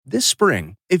This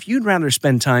spring, if you'd rather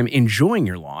spend time enjoying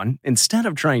your lawn instead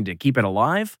of trying to keep it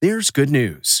alive, there's good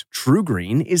news.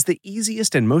 TruGreen is the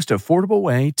easiest and most affordable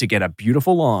way to get a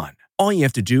beautiful lawn. All you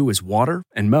have to do is water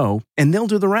and mow, and they'll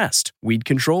do the rest. Weed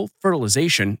control,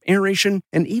 fertilization, aeration,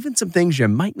 and even some things you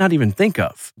might not even think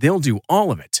of. They'll do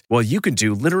all of it, while you can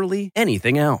do literally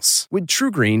anything else. With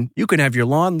TruGreen, you can have your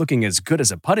lawn looking as good as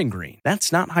a putting green.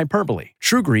 That's not hyperbole.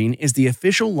 TruGreen is the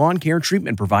official lawn care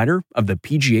treatment provider of the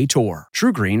PGA Tour.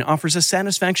 TruGreen offers a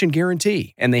satisfaction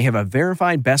guarantee, and they have a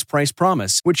verified best price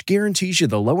promise, which guarantees you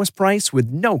the lowest price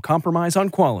with no compromise on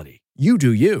quality. You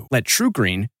do you. Let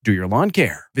TruGreen do your lawn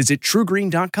care. Visit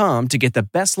TruGreen.com to get the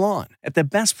best lawn at the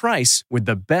best price with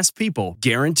the best people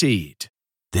guaranteed.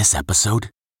 This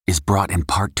episode is brought in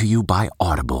part to you by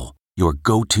Audible, your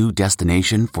go-to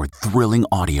destination for thrilling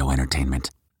audio entertainment.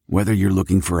 Whether you're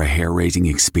looking for a hair-raising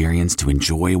experience to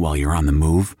enjoy while you're on the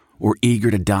move or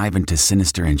eager to dive into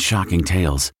sinister and shocking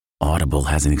tales, Audible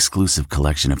has an exclusive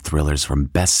collection of thrillers from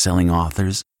best-selling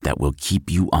authors that will keep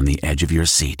you on the edge of your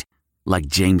seat. Like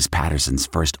James Patterson's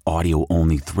first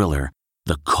audio-only thriller,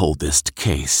 The Coldest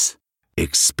Case.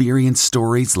 Experience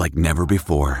stories like never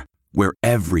before, where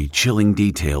every chilling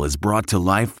detail is brought to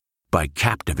life by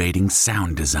captivating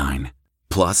sound design.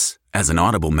 Plus, as an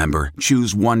Audible member,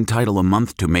 choose one title a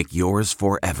month to make yours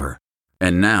forever.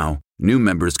 And now, new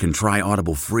members can try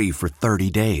Audible free for 30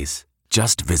 days.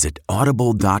 Just visit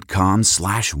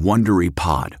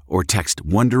audible.com/WonderyPod or text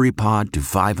WonderyPod to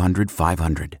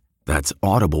 500-500. That's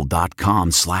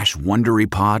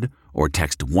audible.com/WonderyPod or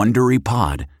text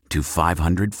WonderyPod to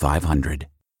 500-500.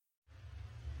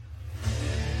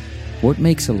 What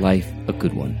makes a life a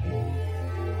good one?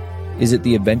 Is it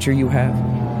the adventure you have?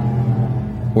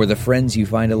 Or the friends you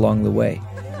find along the way?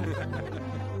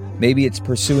 Maybe it's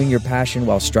pursuing your passion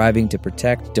while striving to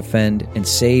protect, defend, and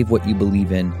save what you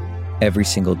believe in every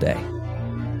single day.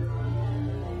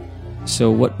 So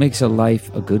what makes a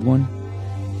life a good one?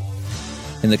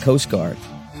 In the Coast Guard,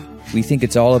 we think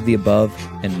it's all of the above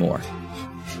and more.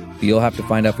 But you'll have to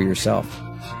find out for yourself.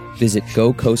 Visit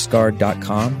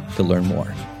gocoastguard.com to learn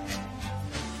more.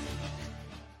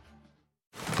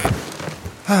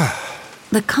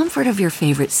 The comfort of your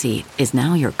favorite seat is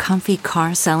now your comfy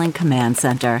car-selling command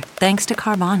center, thanks to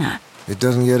Carvana. It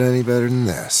doesn't get any better than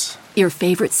this. Your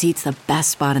favorite seat's the best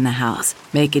spot in the house.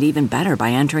 Make it even better by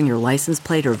entering your license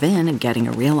plate or VIN and getting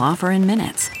a real offer in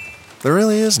minutes. There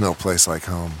really is no place like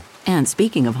home. And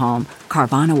speaking of home,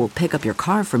 Carvana will pick up your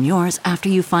car from yours after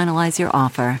you finalize your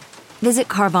offer. Visit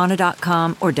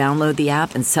Carvana.com or download the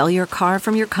app and sell your car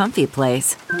from your comfy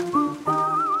place.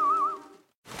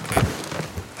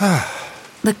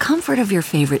 The comfort of your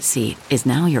favorite seat is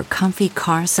now your comfy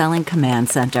car-selling command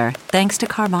center, thanks to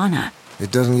Carvana. It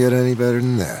doesn't get any better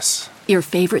than this. Your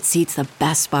favorite seat's the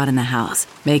best spot in the house.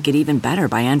 Make it even better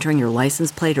by entering your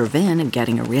license plate or VIN and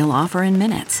getting a real offer in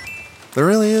minutes. There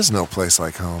really is no place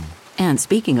like home. And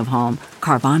speaking of home,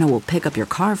 Carvana will pick up your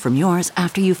car from yours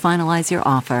after you finalize your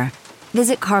offer.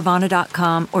 Visit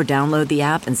Carvana.com or download the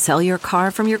app and sell your car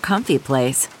from your comfy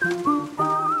place.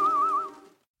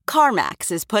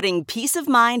 CarMax is putting peace of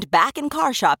mind back in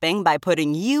car shopping by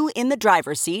putting you in the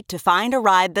driver's seat to find a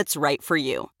ride that's right for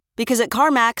you. Because at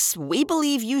CarMax, we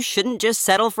believe you shouldn't just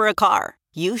settle for a car.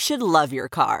 You should love your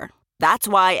car. That's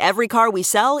why every car we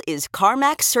sell is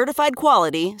CarMax certified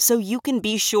quality, so you can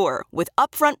be sure with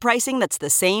upfront pricing that's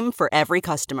the same for every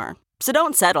customer. So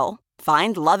don't settle.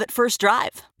 Find love at first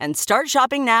drive and start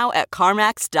shopping now at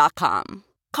CarMax.com.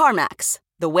 CarMax,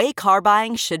 the way car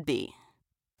buying should be.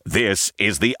 This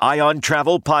is the Ion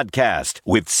Travel Podcast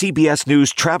with CBS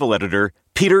News travel editor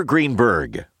Peter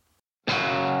Greenberg.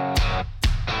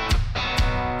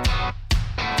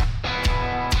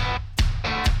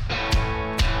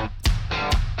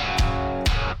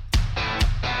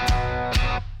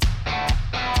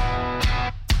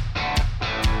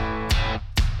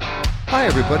 Hi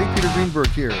everybody, Peter Greenberg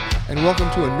here, and welcome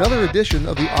to another edition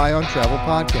of the Ion Travel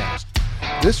Podcast.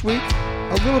 This week,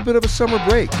 a little bit of a summer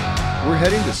break. We're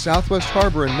heading to Southwest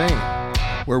Harbor in Maine,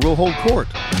 where we'll hold court,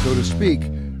 so to speak,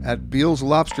 at Beal's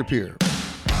Lobster Pier.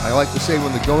 I like to say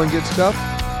when the going gets tough,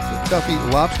 the tough eat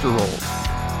lobster rolls.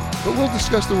 But we'll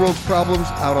discuss the world's problems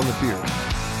out on the pier.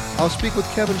 I'll speak with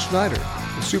Kevin Schneider,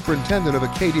 the superintendent of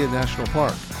Acadia National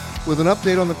Park, with an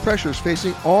update on the pressures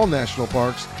facing all national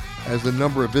parks as the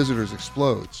number of visitors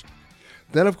explodes.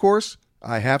 Then, of course,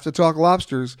 I have to talk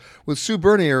lobsters with Sue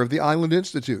Bernier of the Island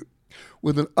Institute,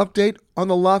 with an update on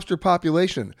the lobster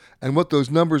population and what those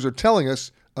numbers are telling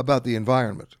us about the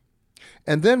environment.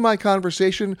 And then my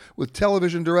conversation with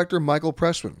television director Michael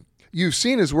Pressman. You've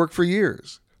seen his work for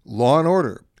years. Law and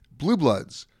Order, Blue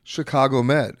Bloods, Chicago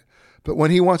Med. But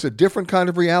when he wants a different kind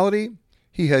of reality,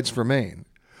 he heads for Maine.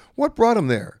 What brought him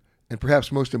there? And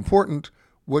perhaps most important,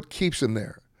 what keeps him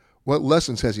there? What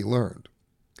lessons has he learned?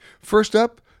 First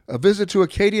up, a visit to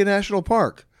Acadia National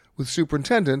Park with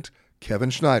Superintendent Kevin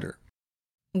Schneider.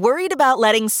 Worried about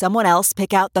letting someone else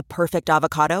pick out the perfect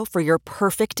avocado for your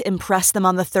perfect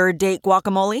impress-them-on-the-third-date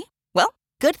guacamole? Well,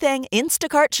 good thing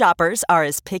Instacart shoppers are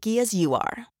as picky as you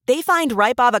are. They find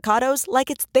ripe avocados like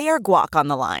it's their guac on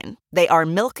the line. They are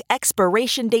milk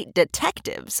expiration date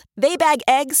detectives. They bag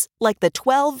eggs like the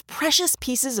 12 precious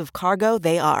pieces of cargo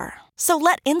they are. So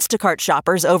let Instacart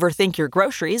shoppers overthink your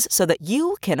groceries so that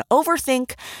you can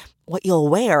overthink what you'll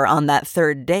wear on that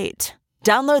third date.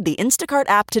 Download the Instacart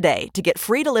app today to get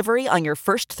free delivery on your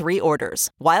first 3 orders,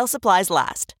 while supplies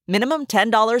last. Minimum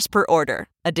 $10 per order.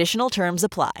 Additional terms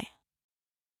apply.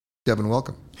 Kevin,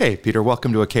 welcome. Hey, Peter,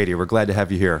 welcome to Acadia. We're glad to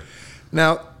have you here.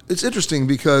 Now, it's interesting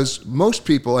because most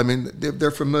people, I mean, they're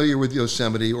familiar with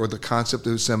Yosemite or the concept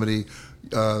of Yosemite,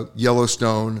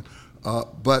 Yellowstone,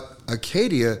 but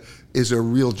Acadia is a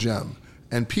real gem.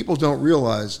 And people don't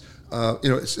realize,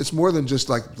 it's more than just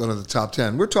like one of the top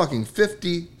 10. We're talking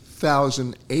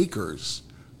 50,000 acres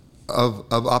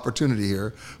of opportunity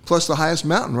here, plus the highest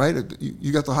mountain, right?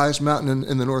 You got the highest mountain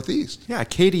in the Northeast. Yeah,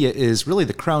 Acadia is really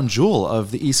the crown jewel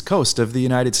of the East Coast of the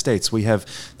United States. We have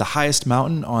the highest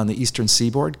mountain on the eastern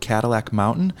seaboard, Cadillac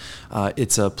Mountain.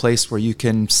 It's a place where you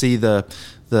can see the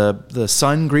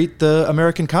sun greet the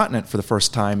American continent for the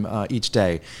first time each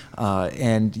day.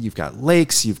 And you've got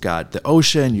lakes, you've got the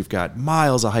ocean, you've got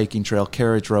miles of hiking trail,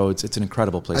 carriage roads. It's an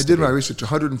incredible place. I did my research,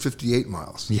 158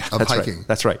 miles of hiking. Right.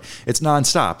 That's right. It's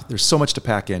nonstop. There's so much to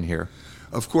pack in here.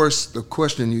 Of course, the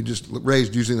question you just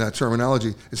raised using that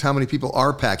terminology is how many people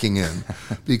are packing in,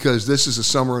 because this is a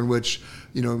summer in which,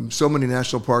 so many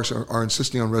national parks are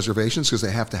insisting on reservations because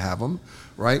they have to have them,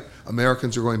 right?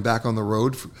 Americans are going back on the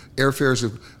road. Airfares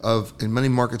in many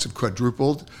markets have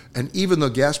quadrupled. And even though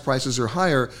gas prices are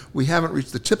higher, we haven't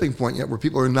reached the tipping point yet where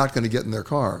people are not going to get in their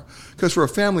car. Because for a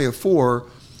family of 4,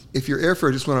 if your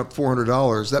airfare just went up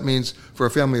 $400, that means for a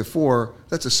family of 4,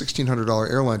 that's a $1,600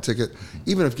 airline ticket.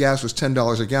 Even if gas was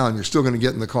 $10 a gallon, you're still going to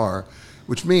get in the car,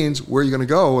 which means where are you going to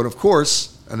go? And of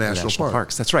course, a national park.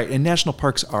 Parks. That's right. And national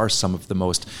parks are some of the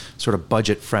most sort of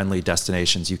budget-friendly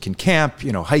destinations. You can camp.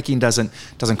 Hiking doesn't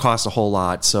cost a whole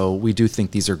lot. So we do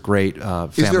think these are great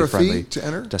family-friendly. Is there a fee to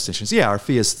enter? Destinations. Yeah, our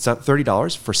fee is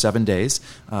 $30 for 7 days.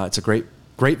 It's a great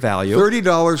value.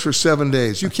 $30 for 7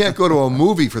 days. You can't go to a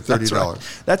movie for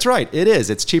 $30. That's right. It is.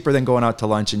 It's cheaper than going out to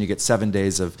lunch, and you get 7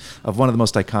 days of one of the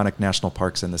most iconic national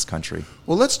parks in this country.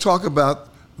 Well, let's talk about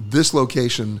this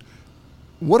location.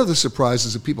 What are the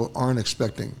surprises that people aren't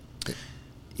expecting?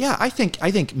 Yeah, I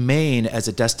think Maine as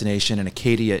a destination, and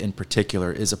Acadia in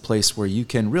particular, is a place where you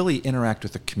can really interact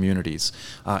with the communities.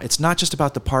 It's not just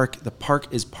about the park. The park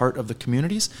is part of the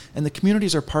communities, and the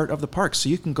communities are part of the park. So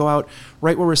you can go out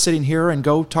right where we're sitting here and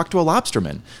go talk to a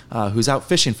lobsterman who's out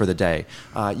fishing for the day.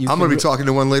 I'm going to be talking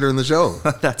to one later in the show.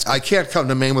 That's I can't come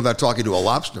to Maine without talking to a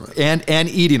lobsterman. And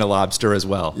eating a lobster as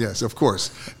well. Yes, of course.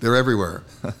 They're everywhere.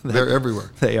 They're everywhere.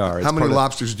 They are. How many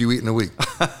lobsters do you eat in a week?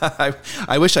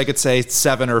 I wish I could say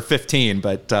 7 or 15,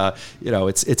 but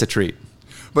it's a treat.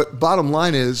 But bottom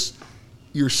line is,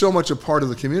 you're so much a part of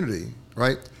the community,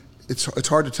 right? It's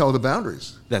hard to tell the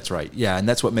boundaries. That's right. Yeah, and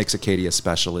that's what makes Acadia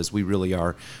special, is we really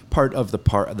are part of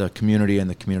the community, and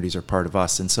the communities are part of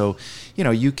us. And so,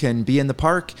 you can be in the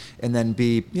park and then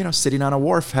be, sitting on a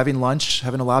wharf having lunch,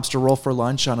 having a lobster roll for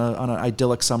lunch on an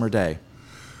idyllic summer day.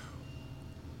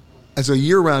 As a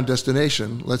year-round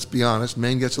destination, let's be honest,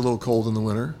 Maine gets a little cold in the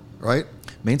winter, right?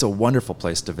 Maine's a wonderful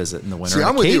place to visit in the winter. See,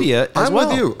 I'm Acadia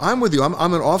with you. I'm with you.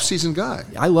 I'm an off-season guy.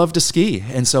 I love to ski.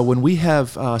 And so when we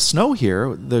have snow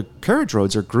here, the carriage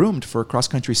roads are groomed for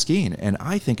cross-country skiing. And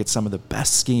I think it's some of the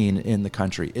best skiing in the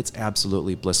country. It's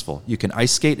absolutely blissful. You can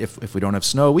ice skate if we don't have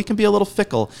snow. We can be a little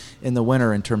fickle in the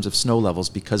winter in terms of snow levels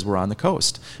because we're on the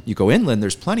coast. You go inland,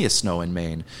 there's plenty of snow in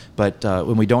Maine. But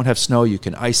when we don't have snow, you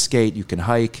can ice skate, you can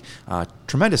hike.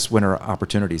 Tremendous winter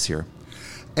opportunities here.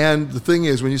 And the thing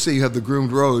is, when you say you have the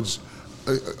groomed roads,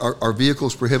 are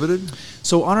vehicles prohibited?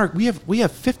 So we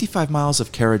have 55 miles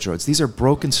of carriage roads. These are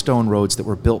broken stone roads that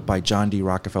were built by John D.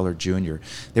 Rockefeller Jr.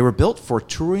 They were built for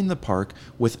touring the park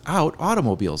without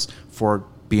automobiles, for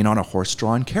being on a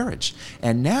horse-drawn carriage.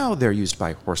 And now they're used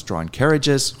by horse-drawn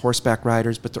carriages, horseback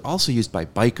riders, but they're also used by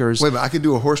bikers. Wait a minute, I can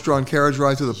do a horse-drawn carriage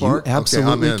ride to the park? You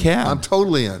absolutely can. I'm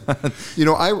totally in.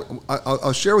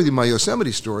 I'll share with you my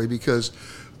Yosemite story, because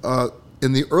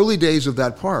in the early days of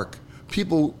that park,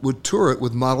 people would tour it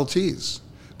with Model Ts.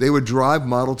 They would drive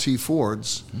Model T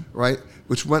Fords, right,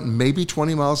 which went maybe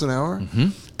 20 miles an hour. Mm-hmm.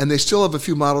 And they still have a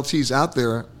few Model Ts out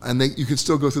there, and you can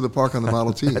still go through the park on the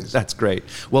Model Ts. That's great.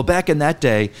 Well, back in that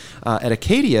day, at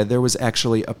Acadia, there was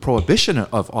actually a prohibition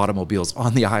of automobiles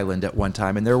on the island at one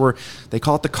time, and they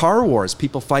call it the car wars,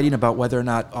 people fighting about whether or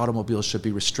not automobiles should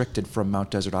be restricted from Mount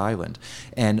Desert Island.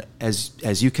 And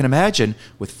as you can imagine,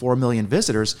 with 4 million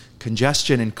visitors,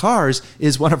 congestion in cars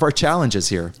is one of our challenges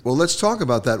here. Well, let's talk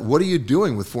about that. What are you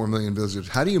doing with 4 million visitors?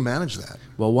 How do you manage that?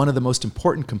 Well, one of the most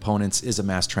important components is a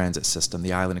mass transit system,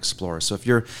 the Island Explorer. So if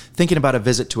you're thinking about a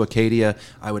visit to Acadia,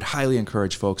 I would highly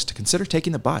encourage folks to consider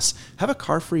taking the bus. Have a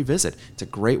car-free visit. It's a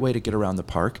great way to get around the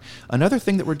park. Another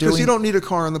thing that we're doing... Because you don't need a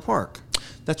car in the park.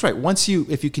 That's right.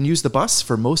 If you can use the bus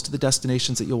for most of the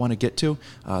destinations that you'll want to get to,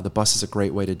 the bus is a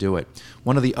great way to do it.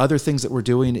 One of the other things that we're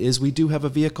doing is we do have a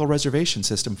vehicle reservation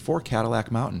system for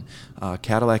Cadillac Mountain.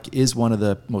 Cadillac is one of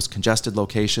the most congested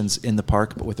locations in the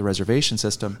park, but with the reservation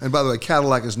system. And by the way,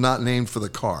 Cadillac is not named for the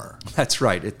car. That's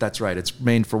right. That's right. It's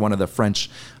named for one of the French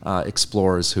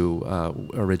explorers who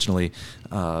originally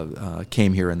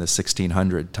came here in the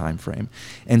 1600 time frame.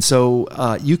 And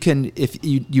so you can, if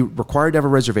you're required to have a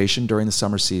reservation during the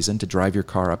summer season to drive your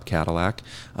car up Cadillac,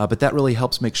 but that really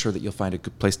helps make sure that you'll find a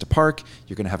good place to park.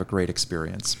 You're going to have a great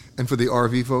experience. And for the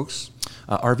RV folks?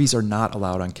 RVs are not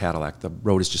allowed on Cadillac. The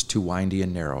road is just too windy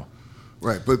and narrow.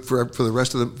 Right, but for the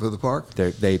rest of the park?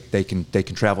 They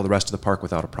can travel the rest of the park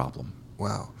without a problem.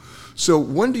 Wow. So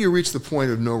when do you reach the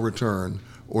point of no return,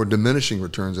 or diminishing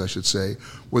returns, I should say,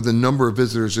 where the number of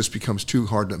visitors just becomes too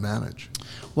hard to manage?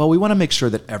 Well, we want to make sure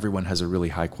that everyone has a really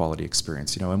high-quality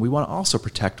experience, and we want to also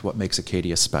protect what makes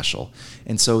Acadia special.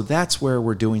 And so that's where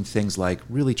we're doing things like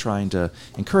really trying to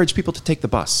encourage people to take the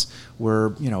bus.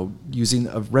 We're, using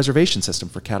a reservation system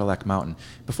for Cadillac Mountain.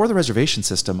 Before the reservation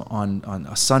system, on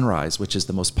a sunrise, which is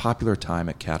the most popular time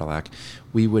at Cadillac,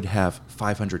 we would have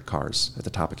 500 cars at the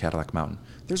top of Cadillac Mountain.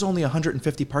 There's only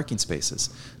 150 parking spaces.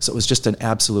 So it was just an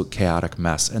absolute chaotic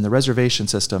mess. And the reservation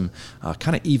system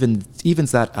kind of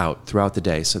evens that out throughout the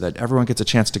day so that everyone gets a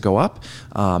chance to go up.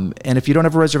 And if you don't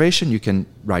have a reservation, you can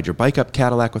ride your bike up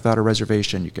Cadillac without a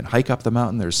reservation. You can hike up the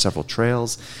mountain. There's several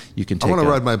trails. You can I want to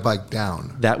ride my bike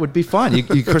down. That would be fun.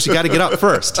 Of course, you got to get up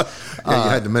first. Yeah, you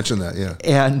had to mention that, yeah.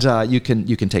 And you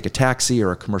can take a taxi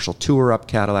or a commercial tour up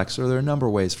Cadillac. So there are a number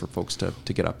of ways for folks to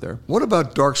get up there. What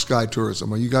about dark sky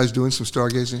tourism? Are you guys doing some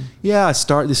stargazing? Yeah,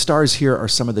 the stars here are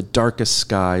some of the darkest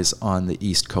skies on the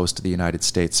east coast of the United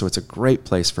States. So it's a great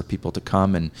place for people to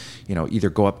come and,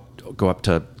 either go up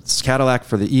to Cadillac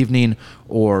for the evening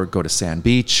or go to Sand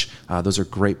Beach. Those are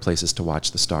great places to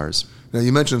watch the stars. Now,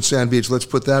 you mentioned Sand Beach. Let's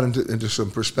put that into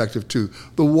some perspective, too.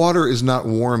 The water is not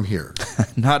warm here.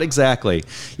 Not exactly.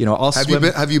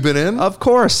 Have you been in? Of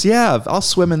course, yeah. I'll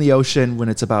swim in the ocean when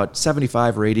it's about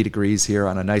 75 or 80 degrees here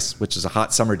on which is a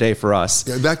hot summer day for us.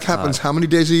 Yeah, that happens how many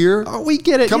days a year? Oh, we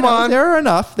get it. Come on. There are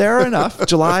enough.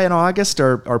 July and August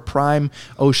are prime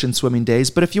ocean swimming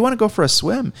days. But if you want to go for a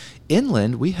swim,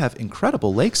 inland, we have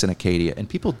incredible lakes in Acadia, and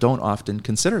people don't often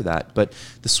consider that. But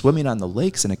the swimming on the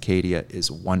lakes in Acadia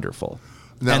is wonderful.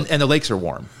 Now, and the lakes are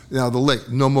warm. Now, the lake,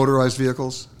 no motorized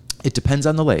vehicles? It depends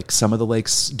on the lake. Some of the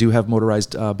lakes do have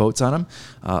motorized boats on them.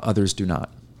 Others do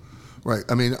not. Right.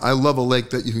 I mean, I love a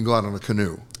lake that you can go out on a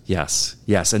canoe. Yes.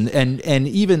 And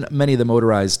even many of the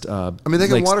motorized they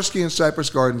can water ski in Cypress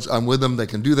Gardens. I'm with them. They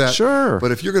can do that. Sure.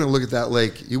 But if you're going to look at that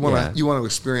lake, you want to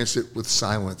experience it with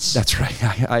silence. That's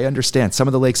right. I understand. Some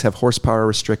of the lakes have horsepower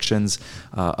restrictions.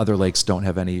 Other lakes don't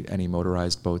have any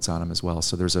motorized boats on them as well.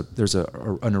 So there's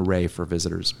an array for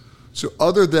visitors. So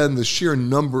other than the sheer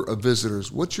number of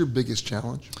visitors, what's your biggest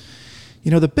challenge?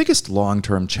 The biggest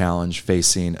long-term challenge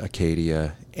facing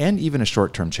Acadia, and even a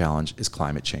short-term challenge, is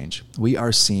climate change. We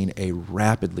are seeing a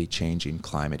rapidly changing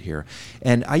climate here.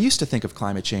 And I used to think of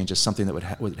climate change as something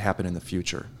that would happen in the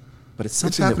future. But it's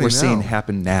something that we're seeing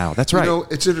happen now. That's right.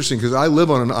 It's interesting because I live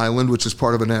on an island which is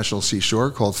part of a national seashore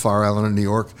called Fire Island in New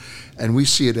York, and we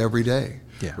see it every day.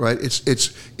 Yeah. Right?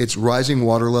 It's rising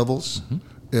water levels.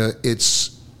 Mm-hmm.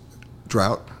 It's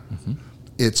drought. Mm-hmm.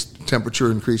 It's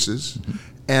temperature increases. Mm-hmm.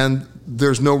 And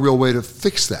there's no real way to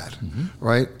fix that,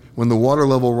 right? When the water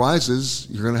level rises,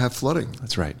 you're going to have flooding.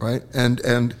 That's right. Right?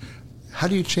 And how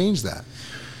do you change that?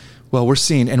 Well, we're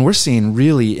seeing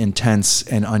really intense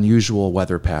and unusual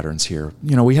weather patterns here.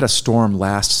 We had a storm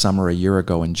last summer, a year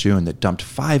ago in June, that dumped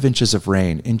 5 inches of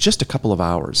rain in just a couple of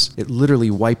hours. It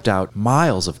literally wiped out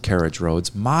miles of carriage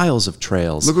roads, miles of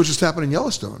trails. Look what just happened in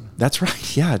Yellowstone. That's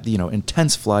right. Yeah.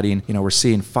 Intense flooding. We're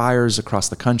seeing fires across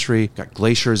the country. Got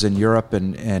glaciers in Europe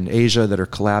and Asia that are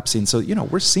collapsing. So,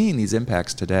 we're seeing these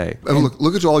impacts today. And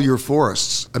look at all your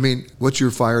forests. I mean, what's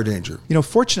your fire danger?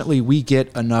 Fortunately, we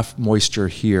get enough moisture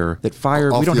here that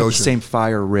fire, Off we don't the have ocean. the same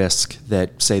fire risk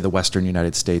that, say, the western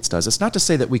United States does. It's not to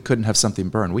say that we couldn't have something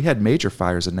burn. We had major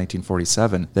fires in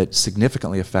 1947 that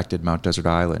significantly affected Mount Desert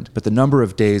Island. But the number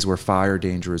of days where fire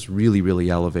danger is really, really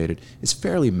elevated is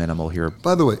fairly minimal here.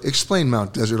 By the way, explain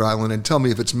Mount Desert Island and tell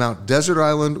me if it's Mount Desert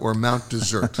Island or Mount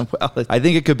Desert. Well, I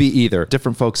think it could be either.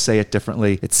 Different folks say it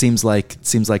differently. It seems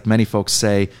like many folks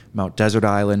say Mount Desert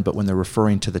Island, but when they're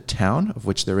referring to the town, of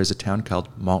which there is a town called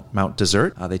Mount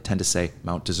Desert, they tend to say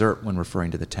Mount Desert when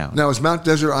referring to the town. Now, is Mount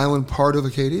Desert Island part of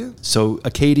Acadia? So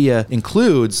Acadia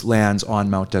includes lands on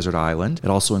Mount Desert Island. It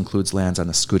also includes lands on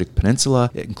the Schoodic Peninsula.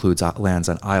 It includes lands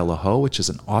on Isle Ho, which is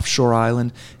an offshore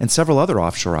island, and several other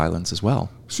offshore islands as well.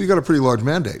 So you got a pretty large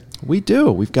mandate. We do.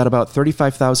 We've got about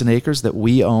 35,000 acres that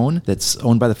we own, that's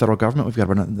owned by the federal government. We've got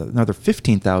about another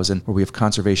 15,000 where we have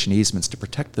conservation easements to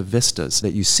protect the vistas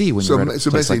that you see when you're at a place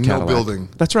basically like no Cadillac. building.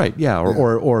 That's right, yeah.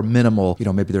 Or minimal,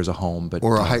 maybe there's a home. But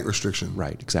Or a height restriction.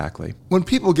 Right, exactly. When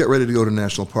people get ready to go to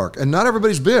National Park, and not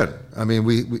everybody's been. I mean,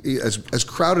 we as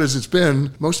crowded as it's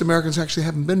been, most Americans actually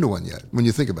haven't been to one yet, when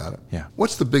you think about it. Yeah.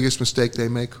 What's the biggest mistake they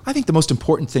make? I think the most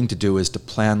important thing to do is to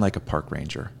plan like a park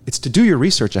ranger. It's to do your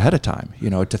research ahead of time,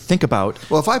 to think about.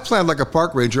 Well, if I planned like a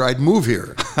park ranger, I'd move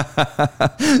here.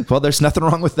 Well, there's nothing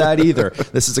wrong with that either.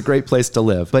 This is a great place to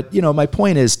live. But, my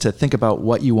point is to think about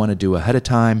what you want to do ahead of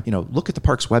time. Look at the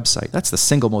park's website. That's the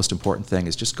single most important thing,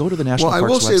 is just go to the National Park's website.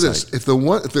 Well, I will say this.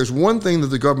 If there's one thing that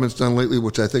the government's done lately,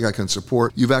 which I think I can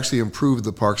support, you've actually improved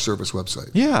the Park Service website.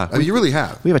 Yeah. I mean, you really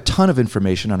have. We have a ton of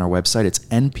information on our website. It's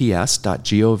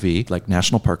nps.gov, like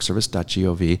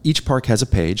nationalparkservice.gov. Each park has a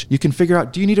page. You can figure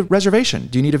out, do you need a reservation?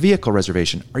 Do you need a vehicle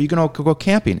reservation? Are you going to go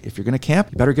camping? If you're going to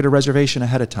camp, you better get a reservation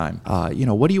ahead of time.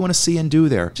 What do you want to see and do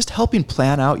there? Just helping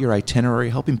plan out your itinerary,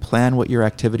 helping plan what your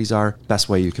activities are. Best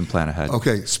way you can plan ahead.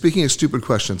 Okay, speaking of stupid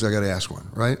questions, I got to ask one,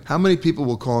 right? How many people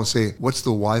will call and say, what's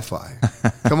the Wi-Fi?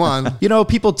 Come on.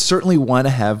 People certainly want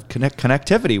to have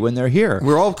connectivity when they're here.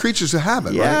 We're all creatures of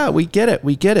habit, right? Yeah, we get it.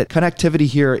 Connectivity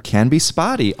here can be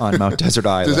spotty on Mount Desert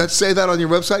Island. Does that say that on your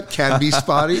website? Can be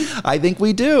spotty? I think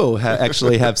we do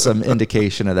actually have some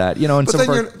indication of that. But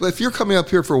then if you're coming up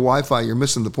here for Wi-Fi, you're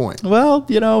missing the point. Well,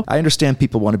 I understand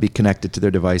people want to be connected to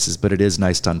their devices, but it is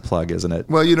nice to unplug, isn't it?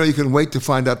 Well, you can wait to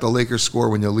find out the Lakers score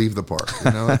when you leave the park.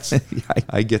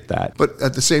 I get that. But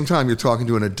at the same time, you're talking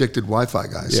to an addicted Wi-Fi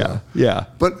guy. So. Yeah.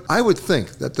 But I would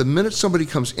think that the minute somebody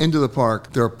comes into the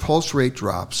park, their pulse rate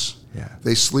drops. Yeah.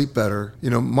 They sleep better.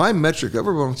 My metric,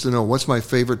 everyone wants to know, what's my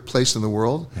favorite place in the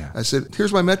world? Yeah. I said,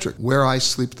 here's my metric, where I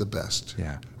sleep the best.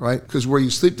 Yeah. Right? Because where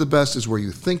you sleep the best is where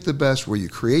you think the best, where you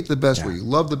create the best, where you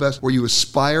love the best, where you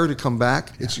aspire to come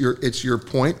back. Yeah. It's your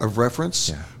point of reference.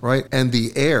 Yeah. Right? And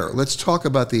the air. Let's talk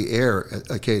about the air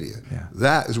at Acadia. Yeah.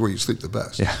 That is where you sleep the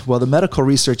best. Yeah. Well, the medical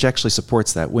research actually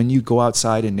supports that. When you go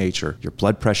outside in nature, your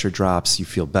blood pressure drops, you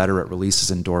feel better, it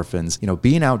releases endorphins.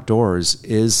 Being outdoors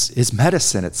is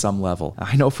medicine at some level.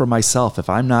 I know for myself, if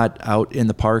I'm not out in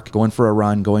the park, going for a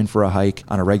run, going for a hike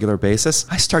on a regular basis,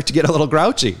 I start to get a little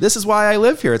grouchy. This is why I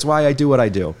live here. It's why I do what I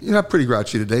do. You're not pretty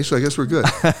grouchy today, so I guess we're good.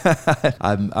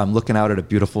 I'm looking out at a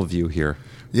beautiful view here.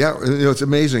 Yeah, it's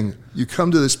amazing. You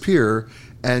come to this pier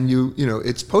and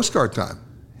it's postcard time.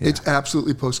 Yeah. It's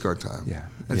absolutely postcard time. Yeah.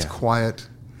 It's quiet.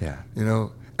 Yeah.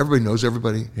 Everybody knows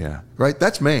everybody. Yeah. Right?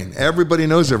 That's Maine. Everybody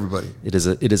knows everybody. It is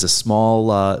a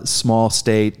small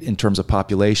state in terms of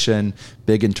population,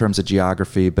 big in terms of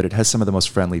geography, but it has some of the most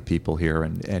friendly people here,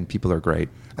 and people are great.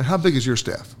 And how big is your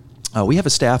staff? We have a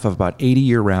staff of about 80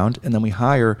 year-round, and then we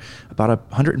hire about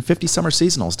 150 summer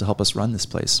seasonals to help us run this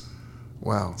place.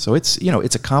 Wow. So it's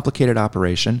a complicated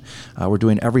operation. We're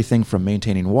doing everything from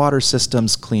maintaining water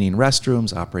systems, cleaning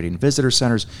restrooms, operating visitor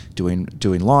centers, doing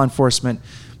law enforcement,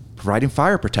 providing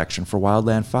fire protection for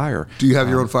wildland fire. Do you have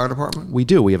your own fire department? We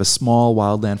do. We have a small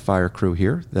wildland fire crew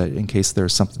here that in case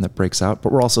there's something that breaks out,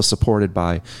 but we're also supported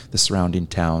by the surrounding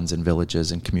towns and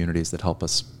villages and communities that help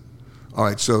us. All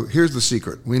right, so here's the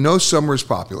secret. We know summer is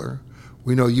popular.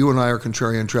 We know you and I are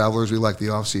contrarian travelers. We like the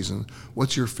off-season.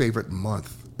 What's your favorite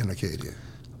month in Acadia?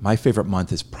 My favorite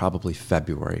month is probably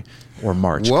February or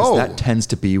March. Whoa. Because that tends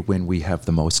to be when we have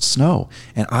the most snow.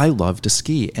 And I love to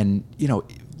ski. And,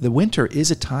 the winter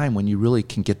is a time when you really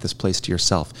can get this place to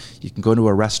yourself. You can go to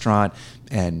a restaurant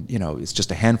and, it's just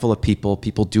a handful of people.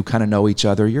 People do kind of know each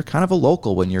other. You're kind of a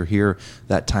local when you're here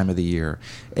that time of the year.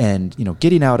 And,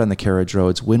 getting out on the carriage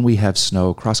roads when we have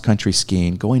snow, cross-country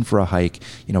skiing, going for a hike,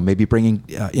 maybe bringing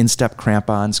instep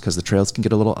crampons because the trails can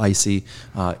get a little icy.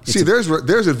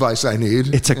 There's advice I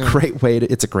need. It's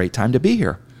a great time to be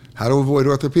here. How to avoid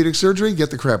orthopedic surgery? Get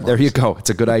the crampons. There you go.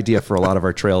 It's a good idea for a lot of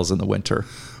our trails in the winter.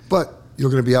 But You're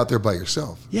going to be out there by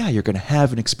yourself. Yeah, you're going to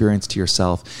have an experience to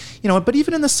yourself. But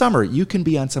even in the summer, you can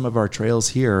be on some of our trails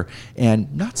here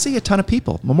and not see a ton of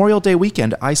people. Memorial Day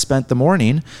weekend, I spent the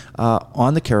morning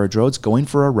on the carriage roads going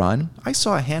for a run. I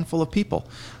saw a handful of people.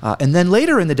 And then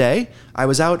later in the day, I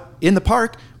was out in the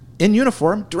park in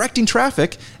uniform, directing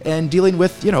traffic and dealing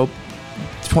with,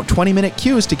 20-minute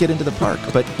queues to get into the park.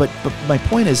 But my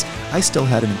point is, I still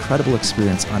had an incredible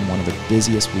experience on one of the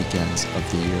busiest weekends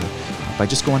of the year by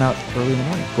just going out early in the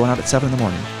morning, going out at 7 in the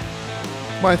morning.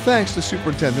 My thanks to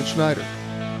Superintendent Schneider.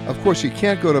 Of course, you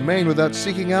can't go to Maine without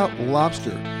seeking out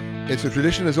lobster. It's a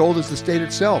tradition as old as the state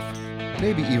itself,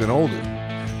 maybe even older.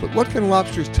 But what can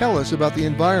lobsters tell us about the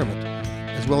environment,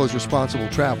 as well as responsible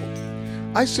travel?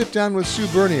 I sit down with Sue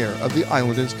Bernier of the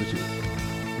Island Institute.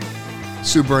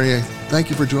 Sue Bernier, thank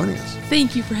you for joining us.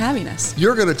 Thank you for having us.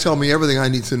 You're going to tell me everything I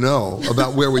need to know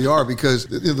about where we are, because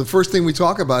the first thing we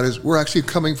talk about is we're actually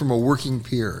coming from a working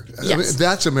pier. Yes. I mean,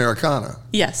 that's Americana.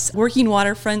 Yes. Working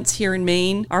waterfronts here in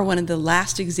Maine are one of the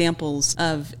last examples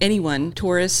of anyone,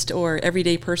 tourist or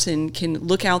everyday person, can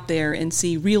look out there and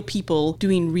see real people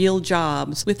doing real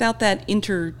jobs without that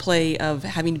interplay of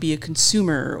having to be a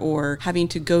consumer or having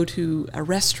to go to a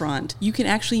restaurant. You can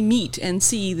actually meet and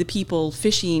see the people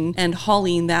fishing and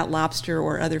hauling that lobster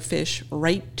or other fish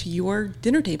right to your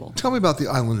dinner table. Tell me about the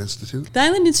Island Institute. The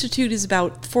Island Institute is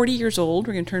about 40 years old.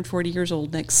 We're going to turn 40 years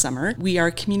old next summer. We are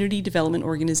a community development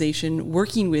organization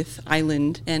working with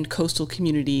island and coastal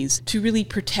communities to really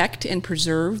protect and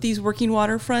preserve these working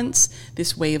waterfronts,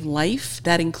 this way of life.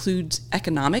 That includes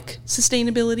economic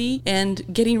sustainability and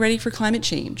getting ready for climate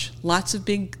change. Lots of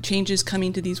big changes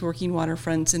coming to these working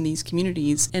waterfronts in these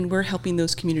communities, and we're helping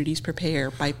those communities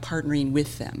prepare by partnering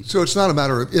with them. So it's not a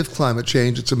matter of if climate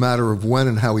change, it's a matter of when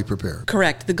and how we prepare.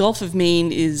 Correct. The Gulf of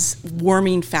Maine is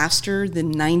warming faster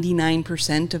than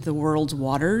 99% of the world's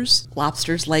waters.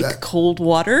 Lobsters like cold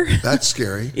water. That's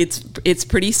scary. It's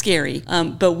pretty scary.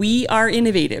 But we are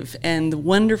innovative. And the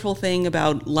wonderful thing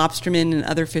about lobstermen and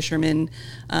other fishermen,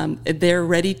 they're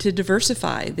ready to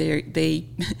diversify.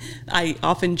 I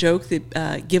often joke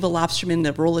that give a lobsterman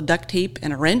a roll of duct tape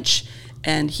and a wrench,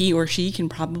 and he or she can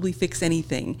probably fix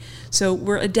anything. So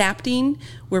we're adapting,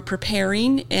 we're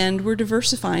preparing, and we're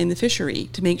diversifying the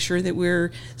fishery to make sure that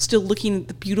we're still looking at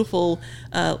the beautiful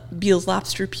Beals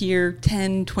Lobster Pier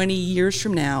 10, 20 years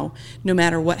from now, no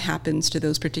matter what happens to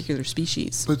those particular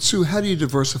species. But Sue, how do you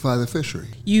diversify the fishery?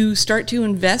 You start to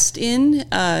invest in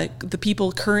the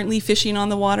people currently fishing on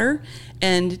the water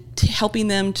and helping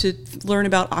them to learn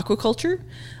about aquaculture.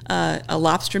 A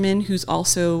lobsterman who's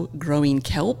also growing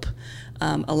kelp,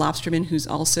 a lobsterman who's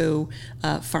also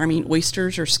farming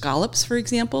oysters or scallops, for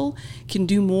example, can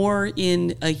do more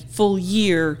in a full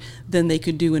year than they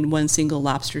could do in one single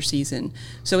lobster season.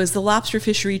 So as the lobster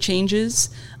fishery changes,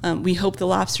 we hope the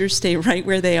lobsters stay right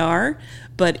where they are.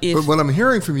 But what I'm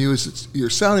hearing from you is you're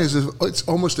sounding as if it's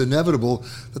almost inevitable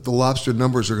that the lobster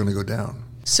numbers are going to go down.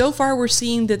 So far, we're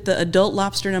seeing that the adult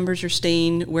lobster numbers are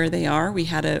staying where they are. We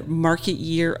had a market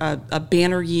year, a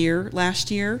banner year last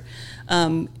year.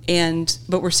 But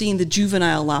we're seeing the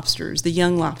juvenile lobsters, the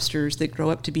young lobsters that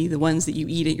grow up to be the ones that you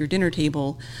eat at your dinner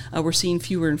table. We're seeing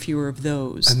fewer and fewer of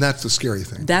those. And that's the scary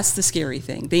thing. That's the scary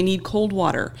thing. They need cold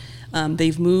water.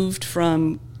 They've moved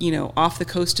from, off the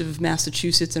coast of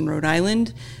Massachusetts and Rhode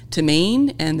Island to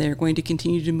Maine, and they're going to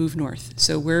continue to move north.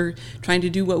 So we're trying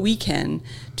to do what we can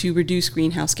to reduce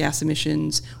greenhouse gas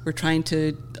emissions. We're trying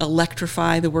to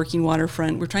electrify the working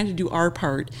waterfront. We're trying to do our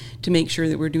part to make sure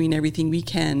that we're doing everything we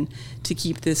can to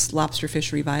keep this lobster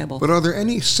fishery viable. But are there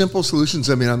any simple solutions?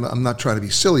 I mean, I'm not trying to be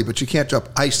silly, but you can't drop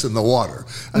ice in the water.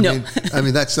 I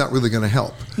mean, that's not really going to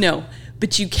help. No,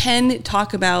 but you can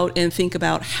talk about and think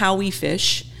about how we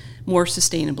fish more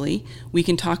sustainably. We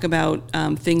can talk about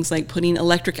things like putting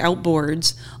electric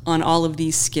outboards on all of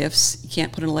these skiffs. You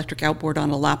can't put an electric outboard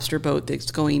on a lobster boat that's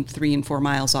going 3 and 4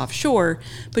 miles offshore,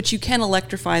 but you can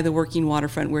electrify the working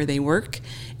waterfront where they work,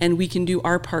 and we can do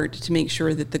our part to make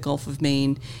sure that the Gulf of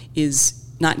Maine is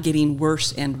not getting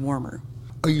worse and warmer.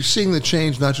 Are you seeing the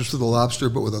change not just with the lobster,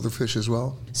 but with other fish as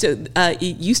well? So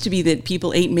it used to be that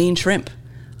people ate Maine shrimp.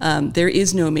 There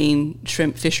is no Maine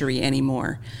shrimp fishery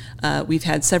anymore. We've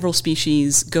had several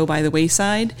species go by the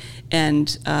wayside,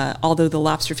 and although the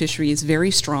lobster fishery is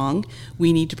very strong,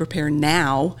 we need to prepare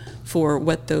now for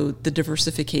what the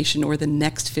diversification or the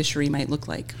next fishery might look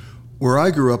like. Where I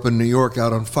grew up in New York,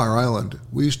 out on Fire Island,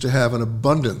 we used to have an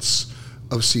abundance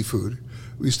of seafood.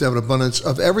 We used to have an abundance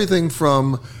of everything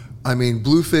from,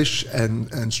 bluefish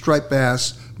and striped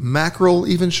bass, mackerel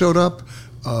even showed up,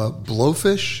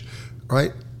 blowfish,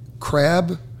 right?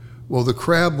 Crab. Well, the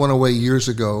crab went away years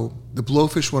ago. The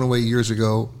blowfish went away years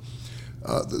ago.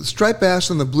 The striped bass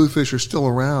and the bluefish are still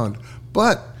around,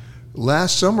 but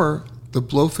last summer the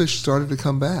blowfish started to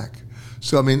come back.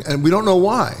 So I mean, and we don't know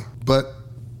why, but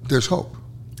there's hope.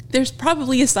 There's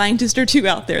probably a scientist or two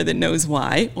out there that knows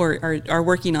why, or are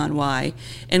working on why.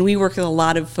 And we work with a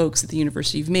lot of folks at the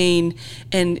University of Maine,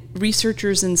 and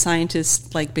researchers and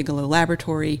scientists like Bigelow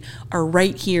Laboratory are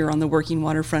right here on the working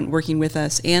waterfront working with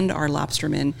us and our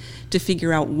lobstermen to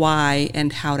figure out why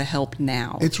and how to help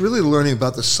now. It's really learning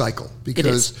about the cycle,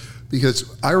 because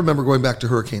I remember going back to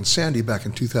Hurricane Sandy back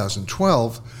in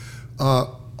 2012,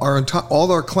 all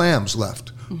our clams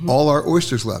left. Mm-hmm. All our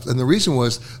oysters left. And the reason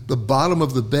was the bottom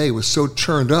of the bay was so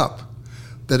churned up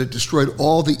that it destroyed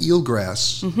all the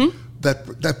eelgrass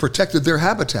that protected their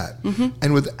habitat. Mm-hmm.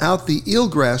 And without the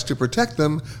eelgrass to protect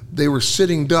them, they were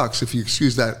sitting ducks, if you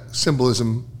excuse that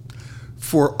symbolism,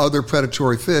 for other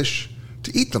predatory fish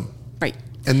to eat them. Right.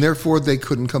 And therefore they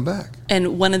couldn't come back.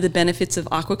 And one of the benefits of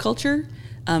aquaculture,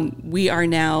 we are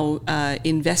now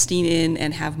investing in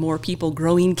and have more people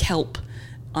growing kelp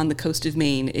on the coast of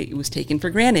Maine. It was taken for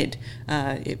granted.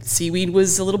 Seaweed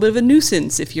was a little bit of a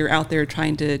nuisance if you're out there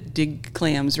trying to dig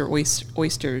clams or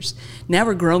oysters. Now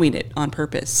we're growing it on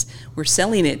purpose. We're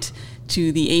selling it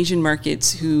to the Asian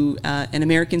markets and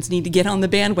Americans need to get on the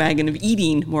bandwagon of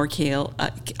eating more kelp.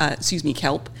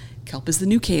 Kelp is the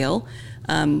new kale.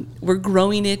 We're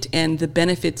growing it, and the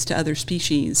benefits to other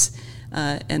species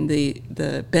and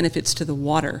the benefits to the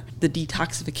water, the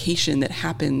detoxification that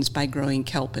happens by growing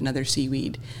kelp and other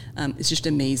seaweed is just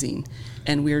amazing.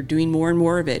 And we're doing more and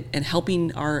more of it and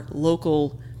helping our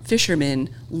local fishermen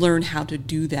learn how to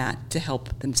do that to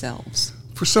help themselves.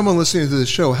 For someone listening to this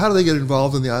show, how do they get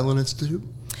involved in the Island Institute?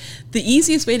 The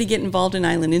easiest way to get involved in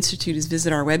Island Institute is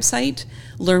visit our website,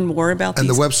 learn more about And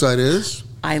the website is?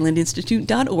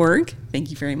 islandinstitute.org.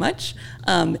 Thank you very much.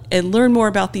 And learn more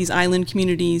about these island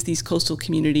communities, these coastal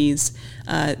communities.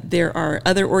 There are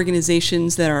other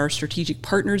organizations that are strategic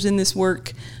partners in this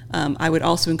work. I would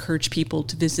also encourage people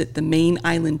to visit the Maine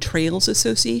Island Trails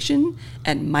Association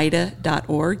at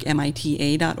MITA.org,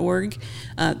 MITA.org.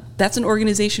 That's an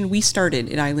organization we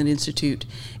started at Island Institute,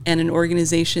 and an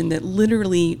organization that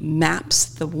literally maps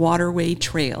the waterway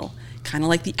trail. Kind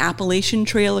of like the Appalachian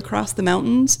Trail across the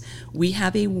mountains, we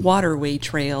have a waterway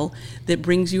trail that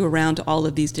brings you around to all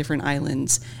of these different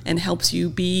islands and helps you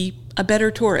be a better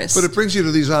tourist. But it brings you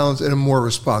to these islands in a more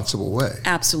responsible way.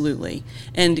 Absolutely.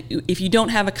 And if you don't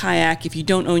have a kayak, if you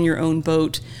don't own your own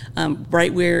boat,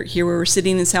 right where we're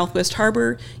sitting in Southwest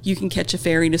Harbor, you can catch a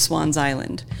ferry to Swans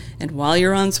Island. And while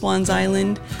you're on Swans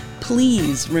Island,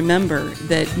 please remember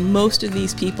that most of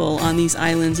these people on these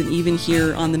islands, and even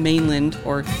here on the mainland,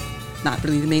 or not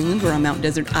really the mainland, we're on Mount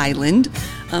Desert Island,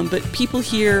 but people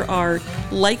here are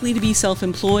likely to be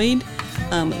self-employed,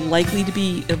 likely to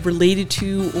be related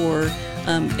to or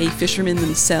a fisherman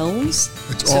themselves.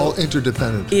 It's all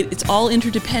interdependent. It's all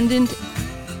interdependent.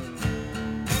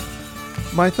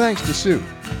 My thanks to Sue.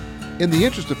 In the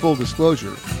interest of full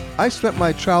disclosure, I spent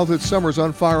my childhood summers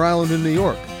on Fire Island in New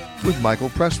York with Michael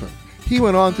Pressman. He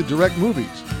went on to direct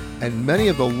movies and many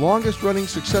of the longest-running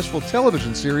successful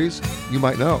television series you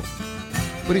might know.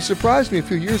 But he surprised me a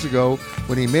few years ago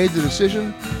when he made the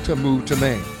decision to move to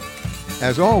Maine.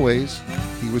 As always,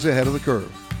 he was ahead of the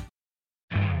curve.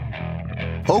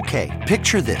 Okay,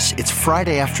 picture this. It's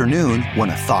Friday afternoon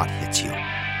when a thought hits you.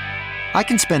 I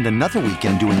can spend another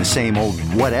weekend doing the same old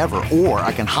whatever, or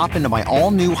I can hop into my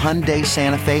all-new Hyundai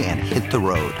Santa Fe and hit the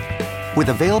road. With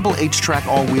available H-Track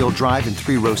all-wheel drive and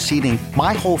 3-row seating,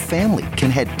 my whole family can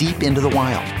head deep into the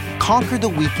wild. Conquer the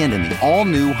weekend in the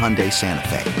all-new Hyundai Santa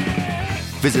Fe.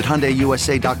 Visit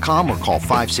HyundaiUSA.com or call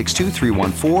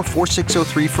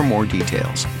 562-314-4603 for more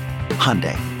details.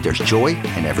 Hyundai, there's joy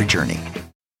in every journey.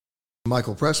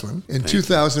 Michael Pressman. In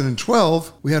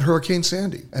 2012, we had Hurricane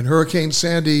Sandy. And Hurricane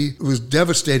Sandy was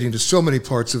devastating to so many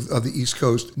parts of the East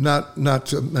Coast, not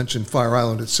to mention Fire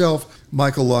Island itself.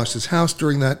 Michael lost his house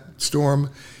during that storm.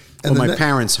 And my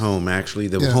parents' home, actually,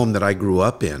 the home that I grew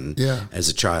up in as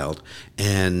a child.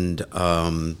 And,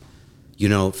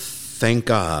 thank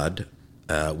God,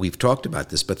 we've talked about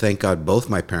this, but thank God both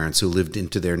my parents, who lived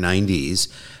into their 90s,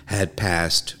 had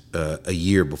passed a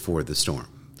year before the storm.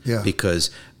 Yeah.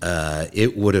 Because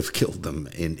it would have killed them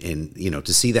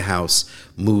to see the house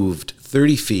moved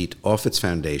 30 feet off its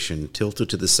foundation, tilted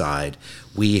to the side.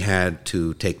 We had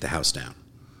to take the house down.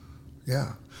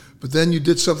 Yeah. But then you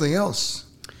did something else.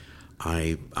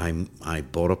 I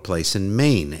bought a place in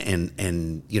Maine,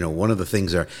 and one of the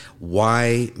things are,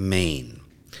 why Maine?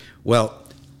 Well,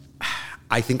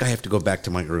 I think I have to go back to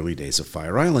my early days of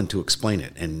Fire Island to explain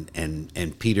it.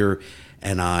 And Peter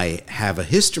and I have a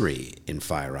history in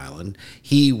Fire Island.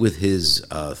 He with his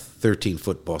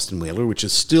 13-foot Boston Whaler, which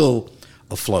is still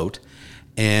afloat,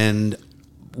 and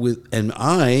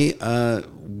I,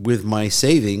 with my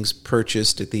savings,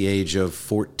 purchased at the age of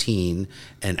 14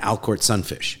 an Alcort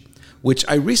Sunfish, which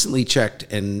I recently checked,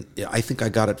 and I think I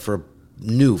got it for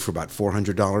about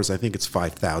 $400. I think it's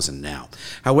 $5,000 now.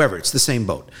 However, it's the same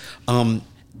boat,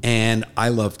 and I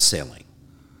loved sailing.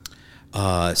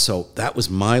 So that was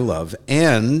my love,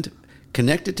 and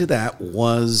connected to that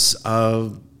was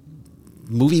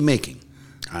movie making.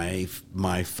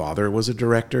 My father was a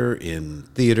director in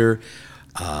theater,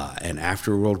 and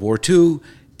after World War II,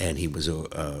 and he was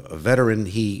a veteran,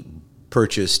 he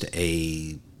purchased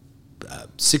a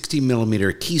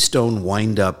 60-millimeter Keystone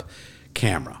wind-up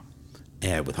camera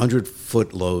with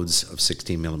 100-foot loads of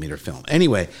 16-millimeter film.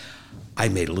 Anyway, I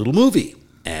made a little movie.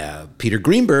 Peter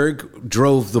Greenberg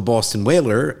drove the Boston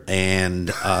Whaler, and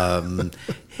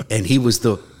he was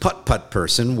the putt-putt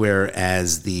person,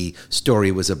 whereas the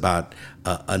story was about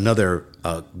another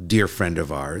dear friend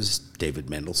of ours, David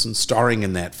Mendelsohn, starring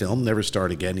in that film, never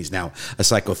starred again. He's now a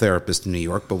psychotherapist in New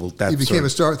York. But he became a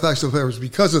psychotherapist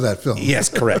because of that film. Yes,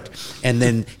 correct. And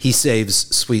then he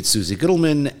saves sweet Susie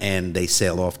Gittleman, and they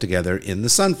sail off together in the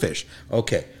Sunfish.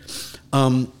 Okay.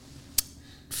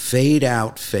 Fade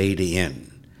out, fade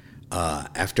in.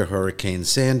 After Hurricane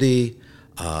Sandy,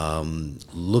 I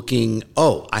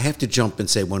have to jump and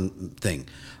say one thing.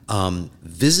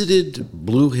 Visited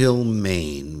Blue Hill,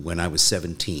 Maine when I was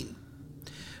 17.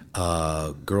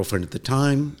 Girlfriend at the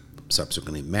time,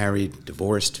 subsequently married,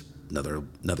 divorced,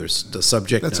 another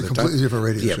subject. That's a completely different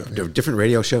radio show. Yeah, different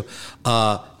radio show.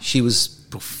 She was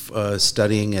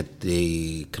studying at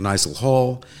the Kneisel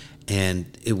Hall,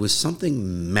 and it was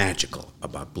something magical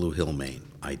about Blue Hill, Maine.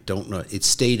 I don't know. It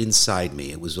stayed inside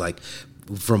me. It was like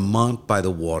Vermont by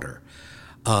the water.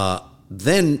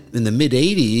 Then in the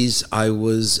mid-'80s, I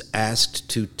was asked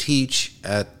to teach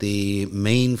at the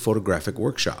Maine Photographic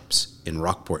Workshops in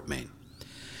Rockport, Maine,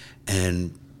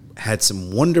 and had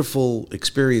some wonderful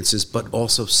experiences, but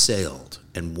also sailed.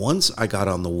 And once I got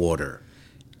on the water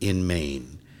in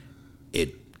Maine,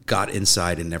 it got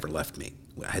inside and never left me.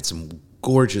 I had some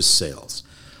gorgeous sails.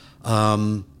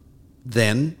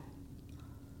 Then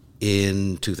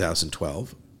in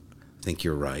 2012, I think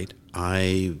you're right,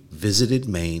 I visited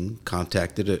Maine,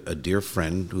 contacted a dear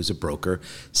friend who's a broker,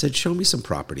 said, show me some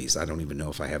properties. I don't even know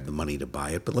if I have the money to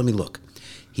buy it, but let me look.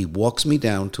 He walks me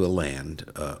down to a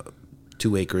land,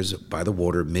 2 acres by the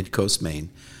water, mid-coast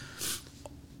Maine,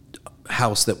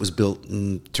 house that was built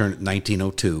in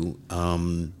 1902.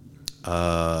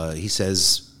 He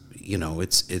says,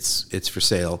 it's for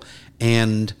sale.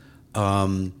 And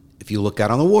if you look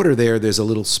out on the water there's a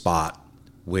little spot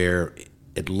where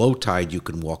at low tide you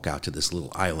can walk out to this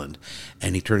little island.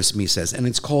 And he turns to me and says, and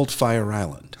it's called Fire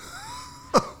Island.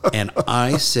 And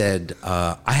I said,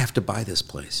 I have to buy this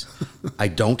place. I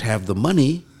don't have the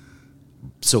money,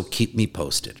 so keep me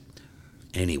posted.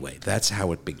 Anyway, that's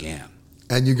how it began.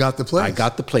 And you got the place? I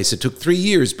got the place. It took 3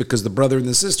 years because the brother and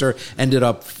the sister ended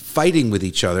up fighting with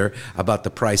each other about the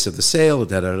price of the sale,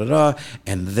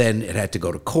 and then it had to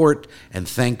go to court. And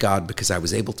thank God, because I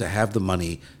was able to have the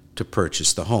money to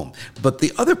purchase the home. But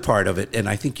the other part of it, and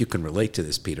I think you can relate to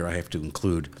this, Peter, I have to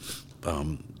include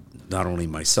not only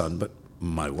my son, but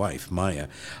my wife, Maya.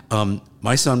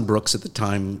 My son, Brooks, at the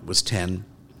time was 10,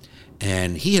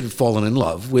 and he had fallen in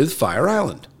love with Fire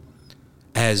Island,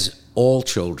 as all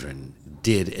children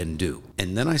did and do.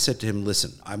 And then I said to him,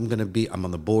 listen, I'm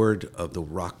on the board of the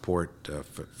Rockport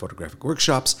Photographic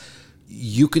Workshops.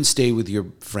 You can stay with your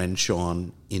friend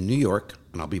Sean in New York,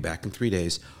 and I'll be back in 3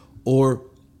 days, or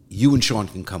you and Sean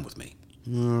can come with me.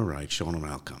 All right, Sean and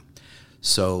I'll come.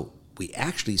 So we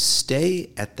actually stay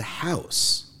at the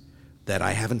house that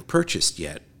I haven't purchased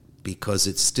yet because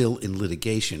it's still in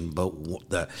litigation, but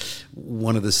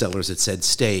one of the sellers had said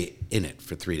stay in it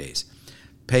for 3 days.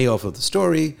 Payoff of the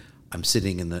story, I'm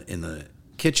sitting in the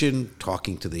kitchen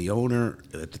talking to the owner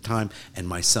at the time, and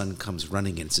my son comes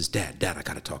running in and says, Dad, I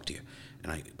got to talk to you.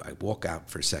 And I walk out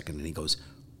for a second, and he goes,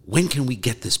 when can we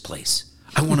get this place?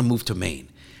 I want to move to Maine.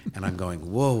 And I'm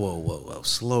going, whoa,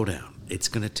 slow down. It's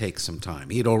going to take some time.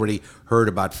 He had already heard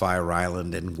about Fire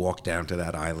Island and walked down to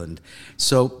that island.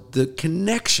 So the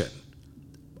connection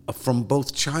from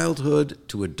both childhood